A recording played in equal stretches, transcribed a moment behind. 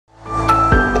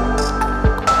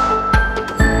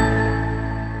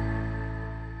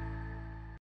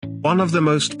One of the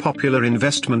most popular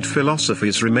investment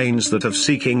philosophies remains that of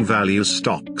seeking value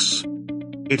stocks.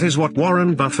 It is what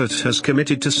Warren Buffett has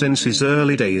committed to since his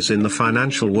early days in the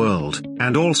financial world,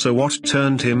 and also what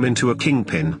turned him into a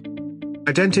kingpin.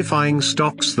 Identifying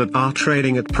stocks that are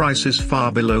trading at prices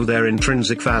far below their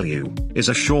intrinsic value is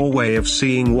a sure way of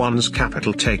seeing one's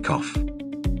capital take off.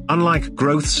 Unlike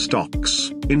growth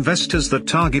stocks, investors that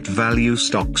target value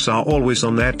stocks are always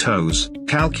on their toes,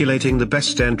 calculating the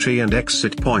best entry and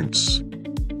exit points.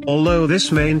 Although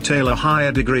this may entail a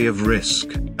higher degree of risk,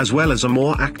 as well as a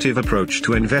more active approach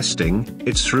to investing,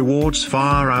 its rewards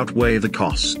far outweigh the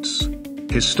costs.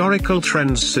 Historical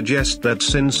trends suggest that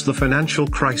since the financial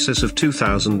crisis of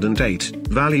 2008,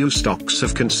 value stocks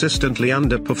have consistently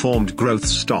underperformed growth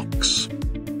stocks.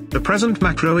 The present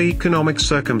macroeconomic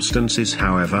circumstances,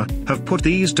 however, have put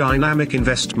these dynamic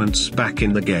investments back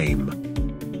in the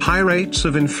game. High rates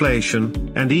of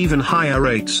inflation, and even higher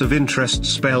rates of interest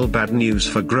spell bad news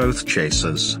for growth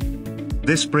chasers.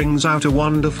 This brings out a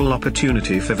wonderful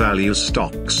opportunity for value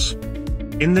stocks.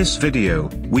 In this video,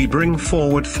 we bring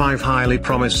forward 5 highly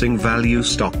promising value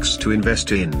stocks to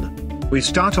invest in. We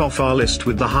start off our list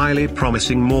with the highly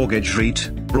promising mortgage REIT,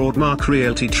 Broadmark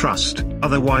Realty Trust,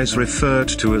 otherwise referred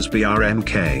to as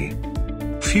BRMK.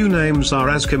 Few names are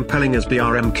as compelling as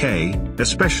BRMK,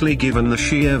 especially given the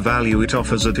sheer value it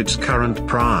offers at its current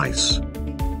price.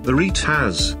 The REIT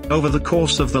has, over the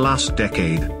course of the last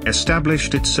decade,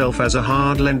 established itself as a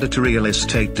hard lender to real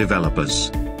estate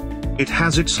developers. It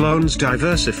has its loans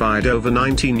diversified over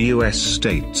 19 US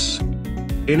states.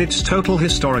 In its total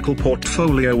historical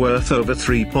portfolio worth over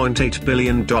 $3.8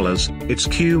 billion, its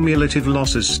cumulative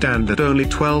losses stand at only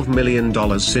 $12 million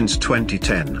since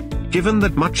 2010. Given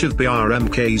that much of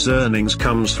BRMK's earnings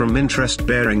comes from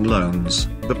interest-bearing loans,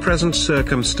 the present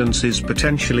circumstances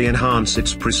potentially enhance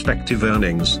its prospective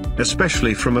earnings,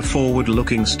 especially from a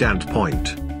forward-looking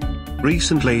standpoint.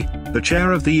 Recently, the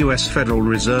chair of the U.S. Federal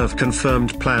Reserve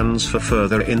confirmed plans for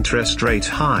further interest rate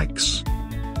hikes.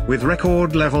 With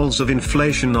record levels of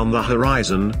inflation on the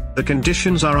horizon, the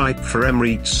conditions are ripe for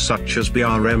REITs such as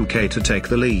BRMK to take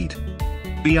the lead.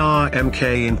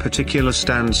 BRMK in particular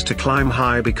stands to climb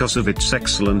high because of its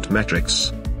excellent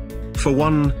metrics. For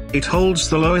one, it holds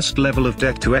the lowest level of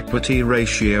debt-to-equity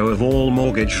ratio of all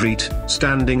mortgage REIT,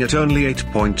 standing at only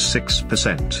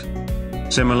 8.6%.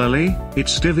 Similarly,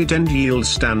 its dividend yield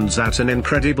stands at an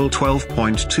incredible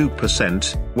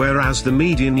 12.2%, whereas the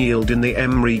median yield in the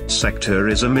REIT sector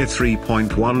is a mere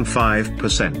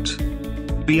 3.15%.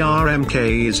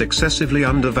 BRMK is excessively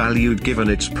undervalued given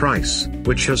its price,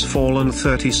 which has fallen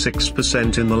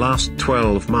 36% in the last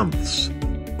 12 months.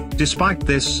 Despite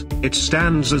this, it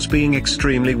stands as being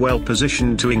extremely well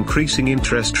positioned to increasing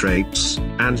interest rates,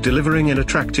 and delivering an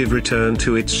attractive return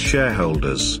to its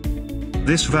shareholders.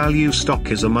 This value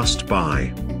stock is a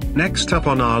must-buy. Next up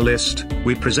on our list,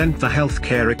 we present the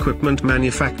healthcare equipment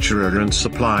manufacturer and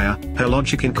supplier,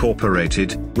 Hologic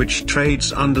Inc., which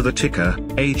trades under the ticker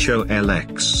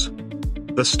HOLX.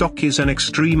 The stock is an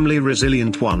extremely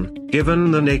resilient one, given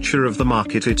the nature of the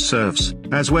market it serves,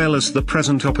 as well as the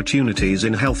present opportunities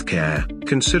in healthcare,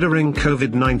 considering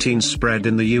COVID-19 spread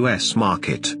in the US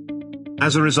market.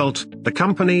 As a result, the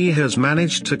company has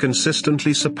managed to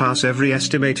consistently surpass every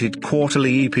estimated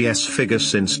quarterly EPS figure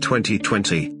since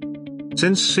 2020.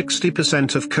 Since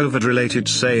 60% of COVID-related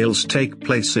sales take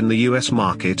place in the US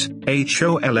market,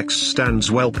 HOLX stands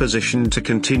well positioned to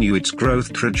continue its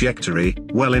growth trajectory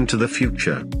well into the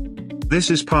future.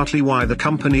 This is partly why the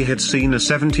company had seen a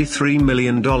 $73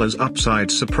 million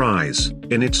upside surprise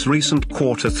in its recent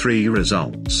Q3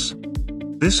 results.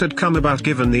 This had come about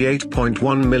given the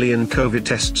 8.1 million COVID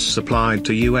tests supplied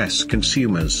to US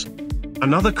consumers.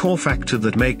 Another core factor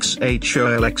that makes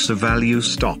HOLX a value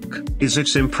stock is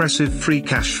its impressive free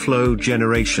cash flow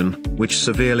generation, which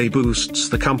severely boosts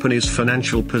the company's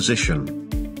financial position.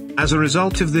 As a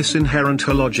result of this inherent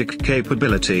Hologic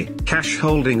capability, cash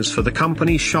holdings for the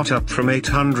company shot up from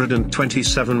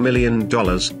 $827 million to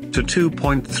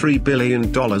 $2.3 billion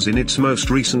in its most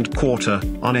recent quarter,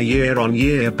 on a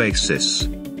year-on-year basis.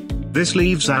 This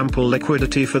leaves ample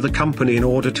liquidity for the company in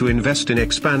order to invest in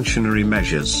expansionary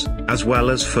measures, as well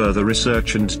as further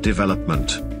research and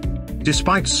development.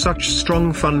 Despite such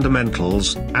strong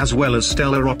fundamentals, as well as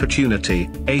stellar opportunity,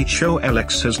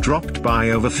 HOLX has dropped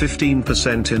by over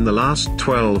 15% in the last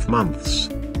 12 months.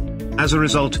 As a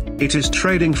result, it is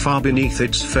trading far beneath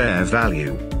its fair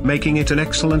value, making it an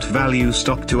excellent value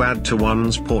stock to add to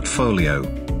one's portfolio.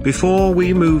 Before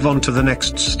we move on to the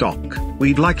next stock,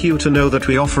 we'd like you to know that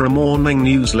we offer a morning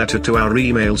newsletter to our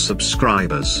email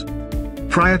subscribers.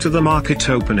 Prior to the market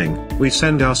opening, we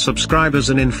send our subscribers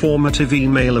an informative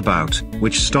email about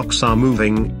which stocks are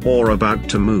moving or about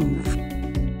to move.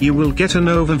 You will get an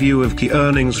overview of key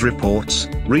earnings reports,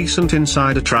 recent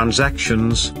insider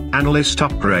transactions, analyst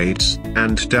upgrades,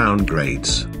 and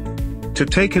downgrades. To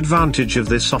take advantage of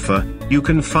this offer, you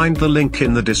can find the link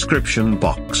in the description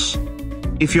box.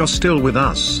 If you're still with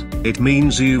us, it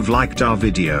means you've liked our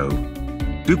video.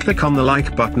 Do click on the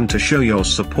like button to show your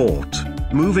support.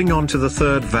 Moving on to the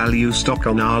third value stock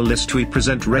on our list, we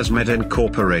present ResMed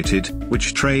Inc,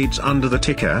 which trades under the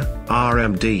ticker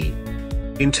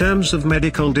RMD. In terms of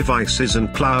medical devices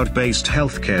and cloud-based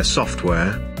healthcare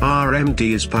software,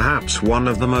 RMD is perhaps one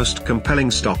of the most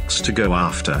compelling stocks to go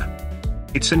after.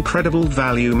 Its incredible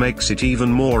value makes it even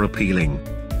more appealing.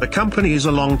 The company is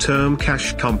a long-term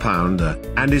cash compounder,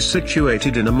 and is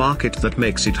situated in a market that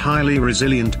makes it highly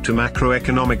resilient to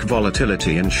macroeconomic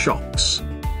volatility and shocks.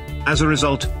 As a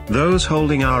result, those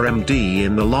holding RMD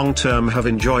in the long term have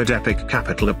enjoyed epic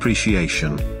capital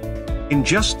appreciation. In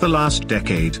just the last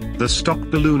decade, the stock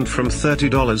ballooned from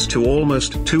 $30 to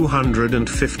almost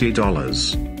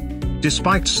 $250.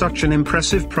 Despite such an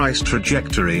impressive price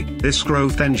trajectory, this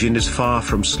growth engine is far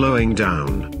from slowing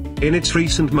down. In its most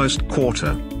recent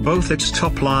quarter, both its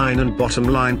top line and bottom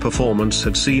line performance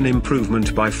had seen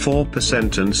improvement by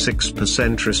 4% and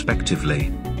 6%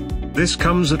 respectively. This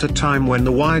comes at a time when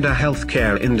the wider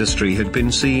healthcare industry had been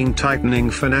seeing tightening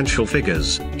financial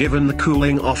figures, given the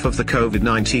cooling off of the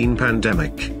COVID-19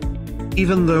 pandemic.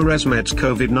 Even though ResMed's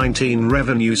COVID-19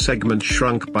 revenue segment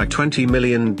shrunk by $20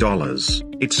 million,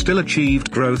 it still achieved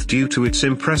growth due to its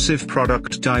impressive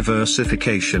product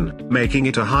diversification, making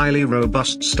it a highly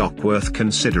robust stock worth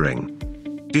considering.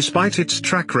 Despite its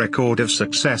track record of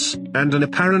success, and an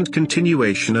apparent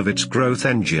continuation of its growth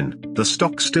engine, the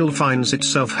stock still finds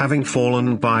itself having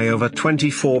fallen by over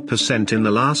 24% in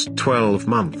the last 12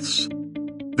 months.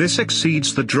 This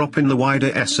exceeds the drop in the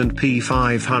wider S&P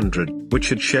 500, which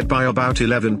had shed by about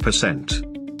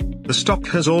 11%. The stock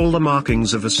has all the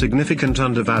markings of a significant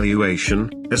undervaluation,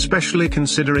 especially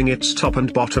considering its top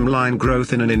and bottom line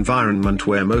growth in an environment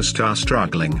where most are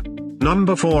struggling.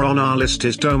 Number 4 on our list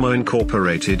is Domo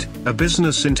Inc, a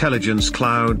business intelligence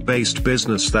cloud-based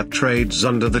business that trades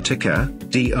under the ticker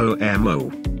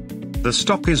DOMO. The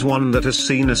stock is one that has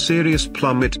seen a serious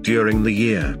plummet during the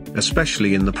year,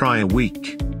 especially in the prior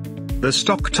week. The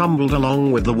stock tumbled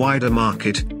along with the wider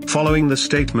market, following the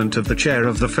statement of the chair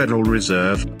of the Federal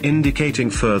Reserve, indicating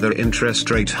further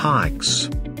interest rate hikes.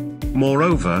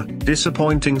 Moreover,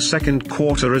 disappointing second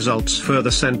quarter results further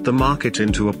sent the market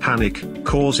into a panic,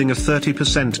 causing a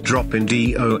 30% drop in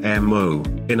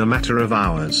DOMO, in a matter of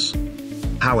hours.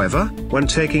 However, when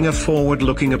taking a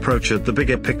forward-looking approach at the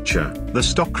bigger picture, the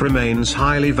stock remains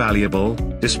highly valuable,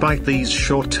 despite these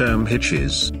short-term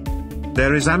hitches.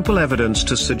 There is ample evidence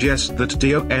to suggest that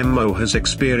DOMO has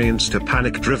experienced a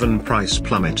panic-driven price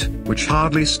plummet, which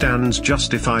hardly stands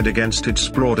justified against its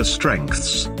broader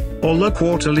strengths. Although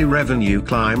quarterly revenue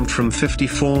climbed from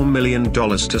 $54 million to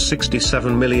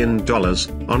 $67 million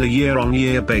on a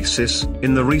year-on-year basis,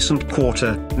 in the recent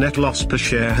quarter, net loss per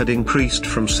share had increased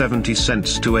from 70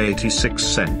 cents to 86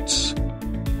 cents.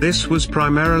 This was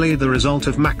primarily the result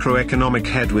of macroeconomic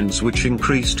headwinds which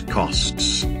increased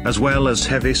costs, as well as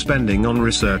heavy spending on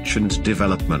research and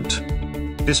development.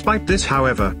 Despite this,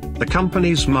 however, the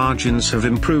company's margins have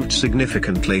improved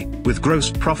significantly, with gross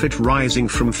profit rising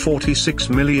from $46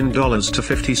 million to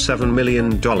 $57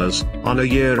 million on a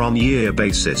year-on-year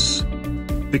basis.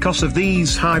 Because of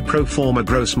these high pro forma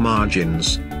gross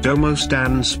margins, Domo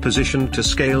stands positioned to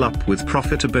scale up with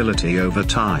profitability over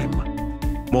time.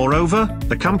 Moreover,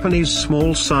 the company's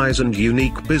small size and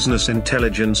unique business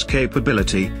intelligence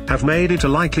capability have made it a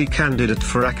likely candidate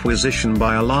for acquisition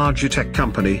by a larger tech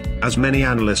company, as many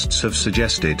analysts have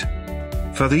suggested.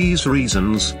 For these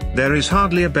reasons, there is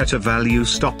hardly a better value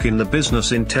stock in the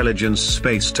business intelligence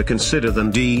space to consider than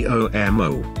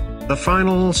DOMO. The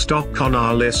final stock on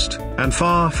our list, and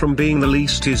far from being the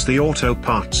least, is the auto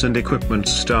parts and equipment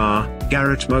star,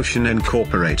 Garrett Motion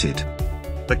Inc.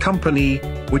 The company,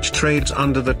 which trades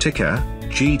under the ticker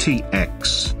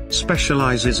GTX,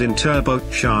 specializes in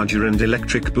turbocharger and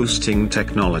electric boosting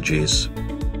technologies.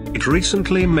 It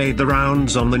recently made the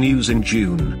rounds on the news in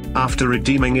June, after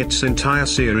redeeming its entire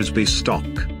Series B stock.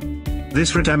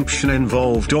 This redemption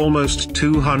involved almost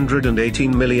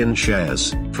 218 million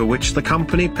shares, for which the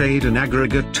company paid an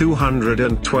aggregate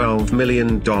 $212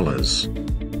 million.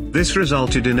 This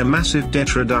resulted in a massive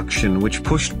debt reduction which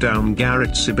pushed down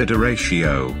Garrett's EBITDA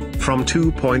ratio from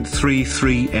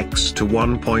 2.33x to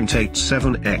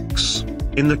 1.87x.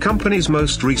 In the company's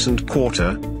most recent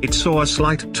quarter, it saw a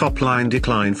slight top-line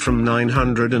decline from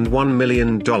 $901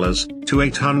 million to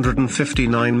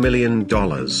 $859 million.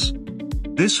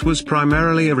 This was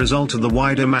primarily a result of the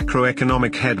wider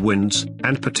macroeconomic headwinds,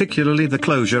 and particularly the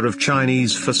closure of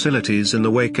Chinese facilities in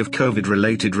the wake of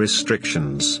COVID-related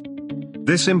restrictions.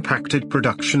 This impacted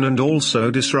production and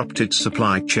also disrupted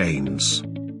supply chains.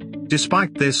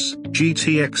 Despite this,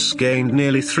 GTX gained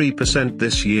nearly 3%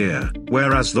 this year,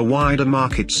 whereas the wider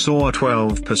market saw a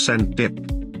 12% dip.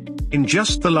 In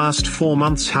just the last 4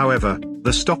 months, however,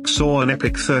 the stock saw an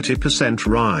epic 30%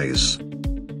 rise.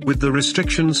 With the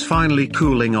restrictions finally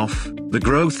cooling off, the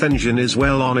growth engine is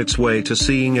well on its way to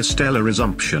seeing a stellar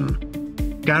resumption.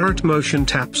 Garrett Motion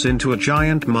taps into a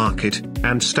giant market,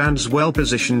 and stands well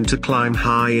positioned to climb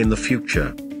high in the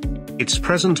future. Its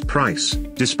present price,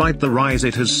 despite the rise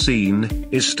it has seen,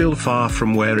 is still far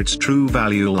from where its true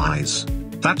value lies.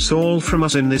 That's all from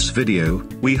us in this video.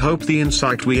 We hope the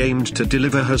insight we aimed to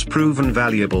deliver has proven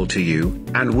valuable to you,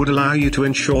 and would allow you to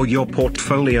ensure your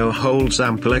portfolio holds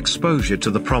ample exposure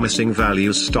to the promising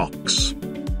value stocks.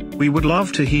 We would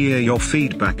love to hear your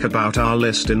feedback about our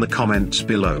list in the comments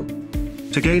below.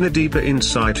 To gain a deeper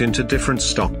insight into different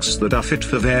stocks that are fit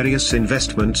for various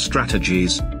investment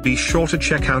strategies, be sure to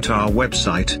check out our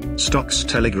website,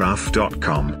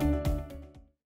 stockstelegraph.com.